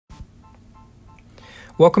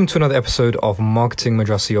Welcome to another episode of Marketing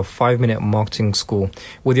Madrasa, your 5-minute marketing school,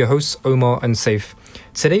 with your hosts Omar and Saif.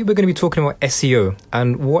 Today we're going to be talking about SEO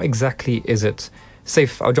and what exactly is it.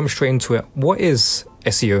 Saif, I'll jump straight into it. What is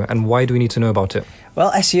SEO and why do we need to know about it?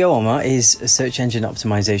 Well, SEO, Omar, is search engine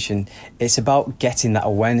optimization. It's about getting that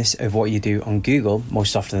awareness of what you do on Google,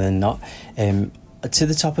 most often than not, to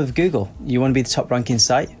the top of Google. You want to be the top ranking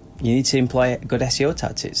site? You need to employ good SEO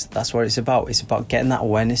tactics. That's what it's about. It's about getting that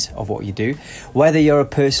awareness of what you do. Whether you're a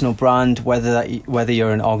personal brand, whether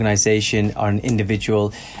you're an organization or an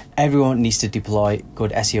individual, everyone needs to deploy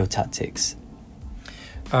good SEO tactics.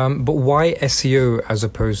 But why SEO as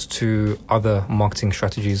opposed to other marketing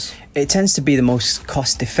strategies? It tends to be the most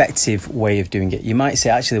cost-effective way of doing it. You might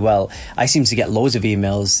say, actually, well, I seem to get loads of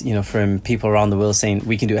emails, from people around the world saying,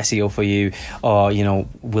 we can do SEO for you, or,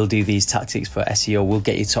 we'll do these tactics for SEO, we'll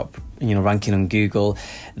get you top, ranking on Google.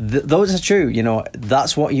 Those are true.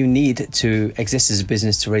 That's what you need to exist as a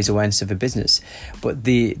business, to raise awareness of a business. But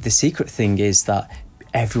the secret thing is that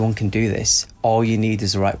everyone can do this. All you need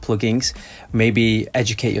is the right plugins. Maybe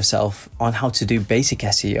educate yourself on how to do basic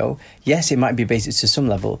SEO. Yes, it might be basic to some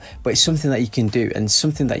level, but it's something that you can do and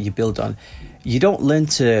something that you build on. You don't learn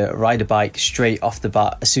to ride a bike straight off the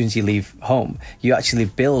bat as soon as you leave home. You actually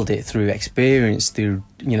build it through experience, through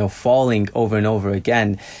falling over and over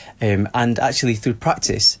again, and actually through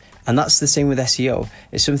practice. And that's the same with SEO.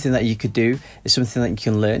 It's something that you could do, it's something that you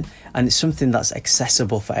can learn, and it's something that's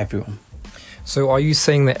accessible for everyone. So are you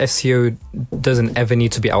saying that SEO doesn't ever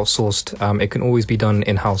need to be outsourced? It can always be done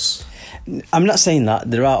in-house? I'm not saying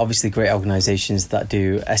that. There are obviously great organizations that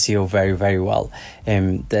do SEO very, very well.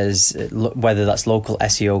 There's whether that's local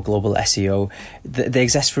SEO, global SEO, they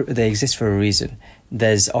exist for a reason.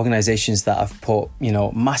 There's organizations that have put,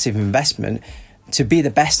 massive investment to be the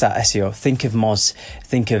best at SEO. Think of Moz,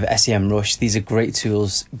 think of SEMrush. These are great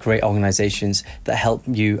tools, great organizations that help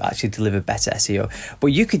you actually deliver better SEO. But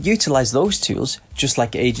you could utilize those tools just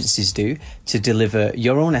like agencies do to deliver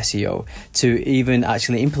your own SEO, to even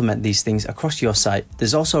actually implement these things across your site.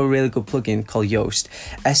 There's also a really good plugin called Yoast.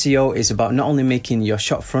 SEO is about not only making your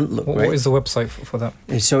shop front look great. What is the website for that?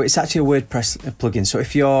 So it's actually a WordPress plugin. So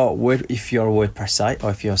if you're a WordPress site, or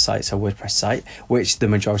if your site's a WordPress site, which the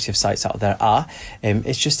majority of sites out there are,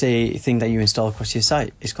 it's just a thing that you install across your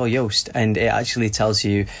site. It's called Yoast, and it actually tells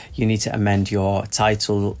you need to amend your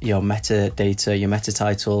title, your metadata, your meta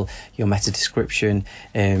title, your meta description,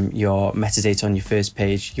 your metadata on your first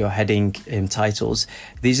page, your heading titles.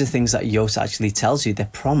 These are things that Yoast actually tells you. They're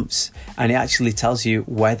prompts, and it actually tells you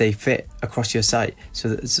where they fit across your site.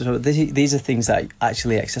 So these are things that are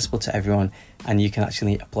actually accessible to everyone, and you can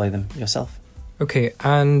actually apply them yourself. Okay,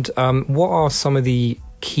 and what are some of the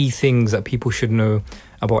key things that people should know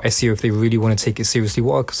about SEO if they really want to take it seriously?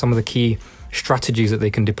 What are some of the key strategies that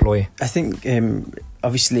they can deploy? I think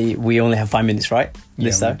obviously we only have 5 minutes, right?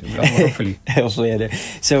 This time. Hopefully. Hopefully I do.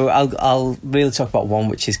 So I'll really talk about one,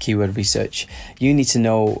 which is keyword research. You need to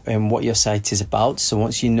know what your site is about. So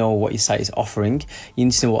once you know what your site is offering, you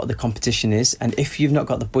need to know what the competition is. And if you've not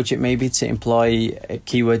got the budget maybe to employ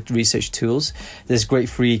keyword research tools, there's great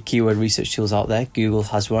free keyword research tools out there. Google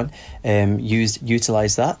has one.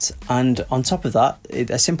 Utilize that. And on top of that,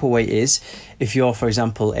 a simple way is, if you're, for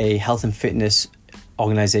example, a health and fitness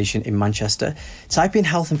organization in Manchester, type in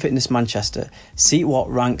health and fitness Manchester, see what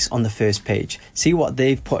ranks on the first page, see what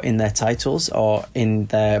they've put in their titles or in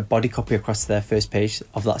their body copy across their first page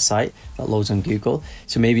of that site that loads on Google.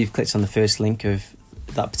 So maybe you've clicked on the first link of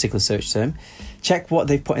that particular search term. Check what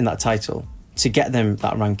they've put in that title to get them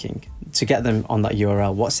that ranking, to get them on that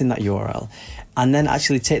URL, what's in that URL, and then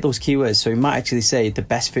actually take those keywords. So you might actually say the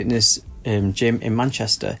best fitness gym in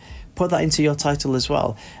Manchester. Put that into your title as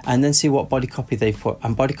well, and then see what body copy they've put.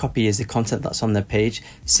 And body copy is the content that's on their page.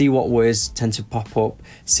 See what words tend to pop up,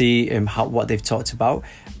 see what they've talked about,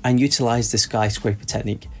 and utilize the skyscraper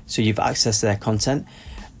technique. So you've accessed their content,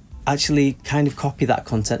 actually kind of copy that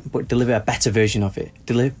content, but deliver a better version of it,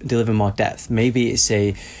 deliver more depth. Maybe it's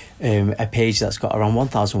a page that's got around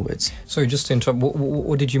 1,000 words. So just to interrupt,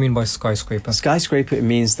 what did you mean by skyscraper? Skyscraper, it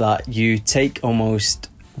means that you take almost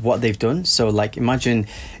what they've done. So like imagine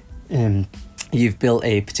you've built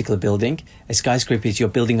a particular building. A skyscraper is you're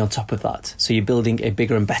building on top of that. So you're building a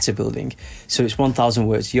bigger and better building. So it's 1,000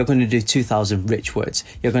 words. You're going to do 2,000 rich words.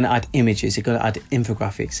 You're going to add images. You're going to add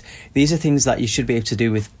infographics. These are things that you should be able to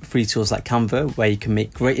do with free tools like Canva, where you can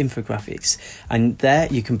make great infographics. And there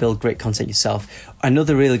you can build great content yourself.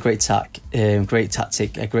 Another really great tactic,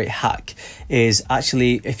 a great hack is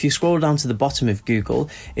actually, if you scroll down to the bottom of Google,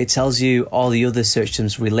 it tells you all the other search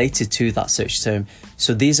terms related to that search term.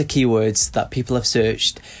 So these are keywords that people have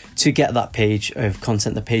searched to get that page of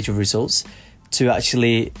content, the page of results. to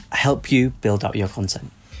actually help you build out your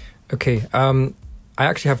content. Okay. I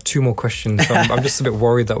actually have two more questions. So I'm just a bit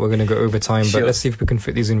worried that we're going to go over time, Sure. but let's see if we can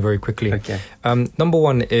fit these in very quickly. Okay. Number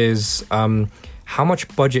one is how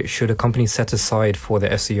much budget should a company set aside for the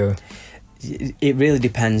SEO? It really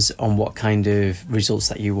depends on what kind of results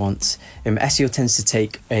that you want. SEO tends to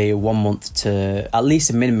take a 1 month to at least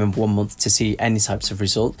a minimum 1 month to see any types of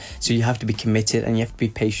result. So you have to be committed and you have to be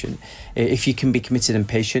patient. If you can be committed and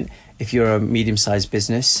patient, if you're a medium-sized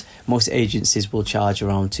business, most agencies will charge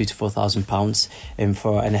around £2,000 to £4,000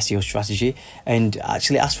 for an SEO strategy, and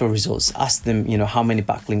actually ask for results. Ask them, how many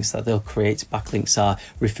backlinks that they'll create. Backlinks are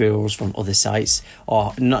referrals from other sites,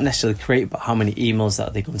 or not necessarily create, but how many emails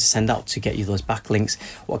that they're going to send out to get you those backlinks.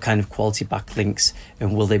 What kind of quality backlinks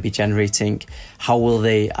and will they be generating? How will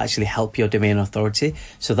they actually help your domain authority?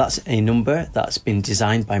 So that's a number that's been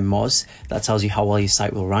designed by Moz that tells you how well your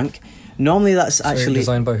site will rank. Normally that's actually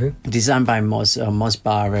designed by who? Designed by Moz.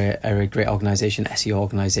 Mozbar are a great organisation, SEO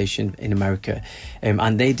organisation in America,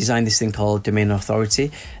 and they designed this thing called Domain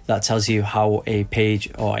Authority that tells you how a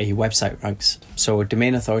page or a website ranks. So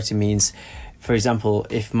domain authority means, for example,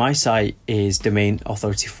 if my site is Domain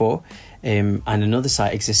Authority 4 and another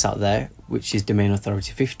site exists out there which is Domain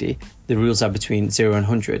Authority 50, the rules are between 0 and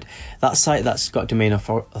 100. That site that's got Domain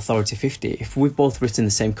Authority 50, if we've both written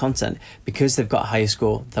the same content, because they've got a higher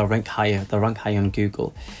score, they'll rank higher on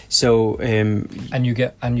Google. So and you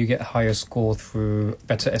get a higher score through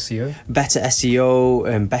better SEO? Better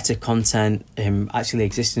SEO, better content, actually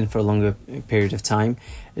existing for a longer period of time.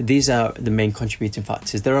 These are the main contributing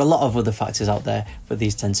factors. There are a lot of other factors out there, but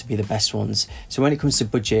these tend to be the best ones. So when it comes to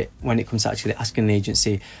budget, when it comes to actually asking an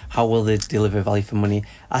agency how will they deliver value for money,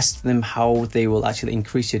 ask them how they will actually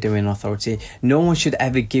increase your domain authority. No one should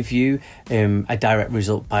ever give you a direct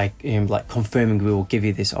result by like confirming we will give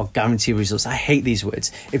you this or guarantee results. I hate these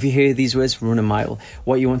words. If you hear these words, run a mile.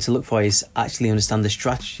 What you want to look for is actually understand the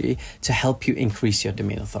strategy to help you increase your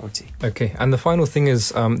domain authority. Okay, and the final thing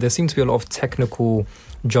is there seems to be a lot of technical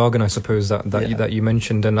jargon, I suppose, that you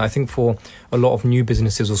mentioned, and I think for a lot of new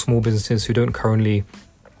businesses or small businesses who don't currently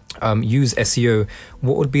use SEO,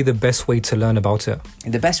 what would be the best way to learn about it?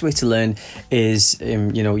 The best way to learn is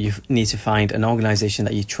you need to find an organization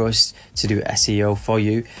that you trust to do SEO for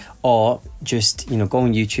you, or just go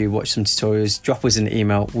on YouTube, watch some tutorials, drop us an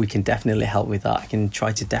email. We can definitely help with that. I can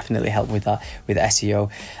try to definitely help with that with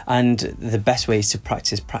SEO. And the best way is to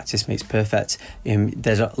practice makes perfect.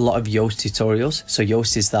 There's a lot of Yoast tutorials. So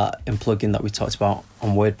Yoast is that plugin that we talked about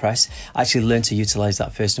on WordPress. Actually learn to utilize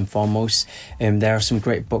that first and foremost. There are some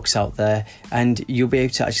great books out there, and you'll be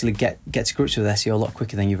able to actually get to grips with SEO a lot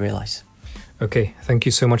quicker than you realize. Okay, thank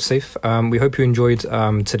you so much, Saif. We hope you enjoyed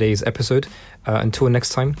today's episode. Until next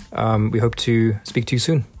time, we hope to speak to you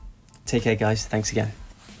soon. Take care, guys. Thanks again.